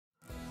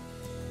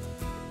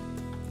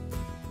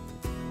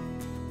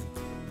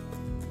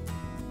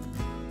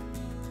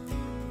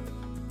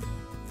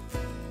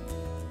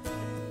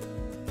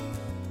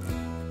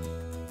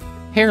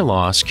Hair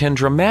loss can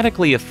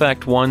dramatically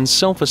affect one's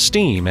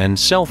self-esteem and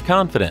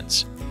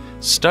self-confidence.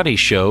 Studies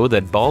show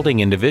that balding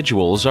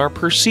individuals are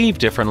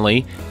perceived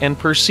differently and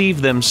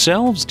perceive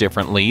themselves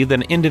differently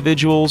than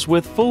individuals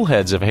with full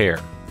heads of hair.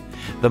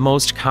 The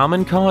most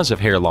common cause of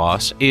hair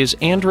loss is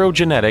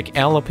androgenetic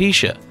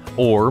alopecia,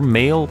 or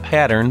male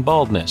pattern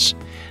baldness.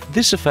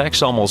 This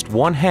affects almost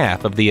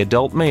 1/2 of the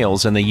adult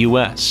males in the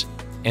U.S.,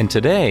 and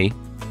today,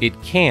 it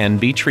can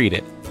be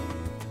treated.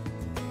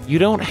 You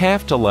don't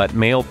have to let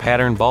male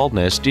pattern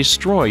baldness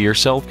destroy your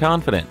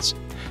self-confidence.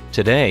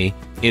 Today,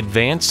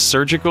 advanced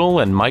surgical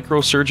and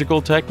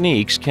microsurgical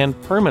techniques can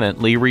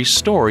permanently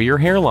restore your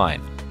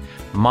hairline.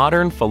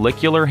 Modern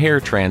follicular hair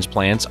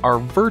transplants are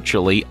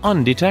virtually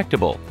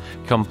undetectable,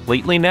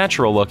 completely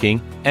natural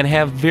looking, and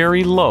have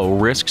very low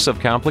risks of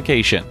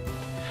complication.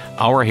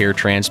 Our hair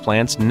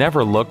transplants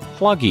never look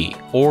pluggy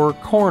or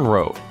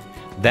cornrowed.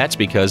 That's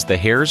because the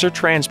hairs are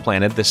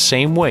transplanted the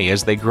same way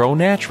as they grow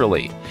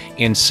naturally,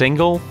 in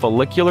single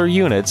follicular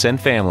units and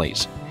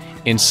families.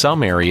 In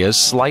some areas,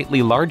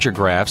 slightly larger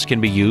grafts can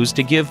be used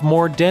to give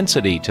more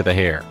density to the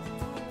hair.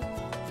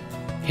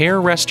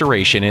 Hair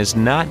restoration is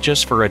not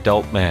just for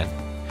adult men.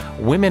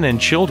 Women and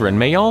children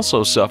may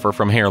also suffer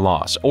from hair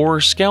loss or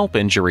scalp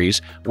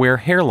injuries where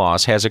hair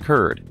loss has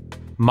occurred.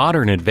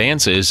 Modern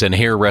advances in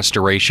hair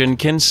restoration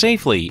can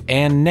safely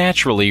and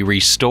naturally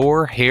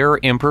restore hair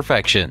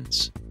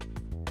imperfections.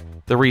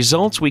 The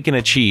results we can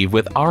achieve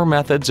with our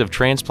methods of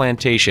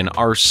transplantation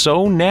are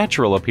so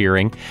natural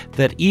appearing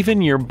that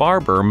even your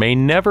barber may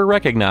never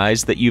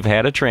recognize that you've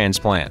had a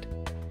transplant.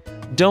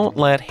 Don't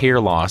let hair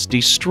loss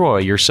destroy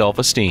your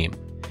self-esteem.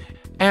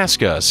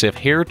 Ask us if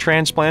hair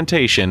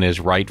transplantation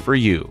is right for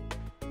you.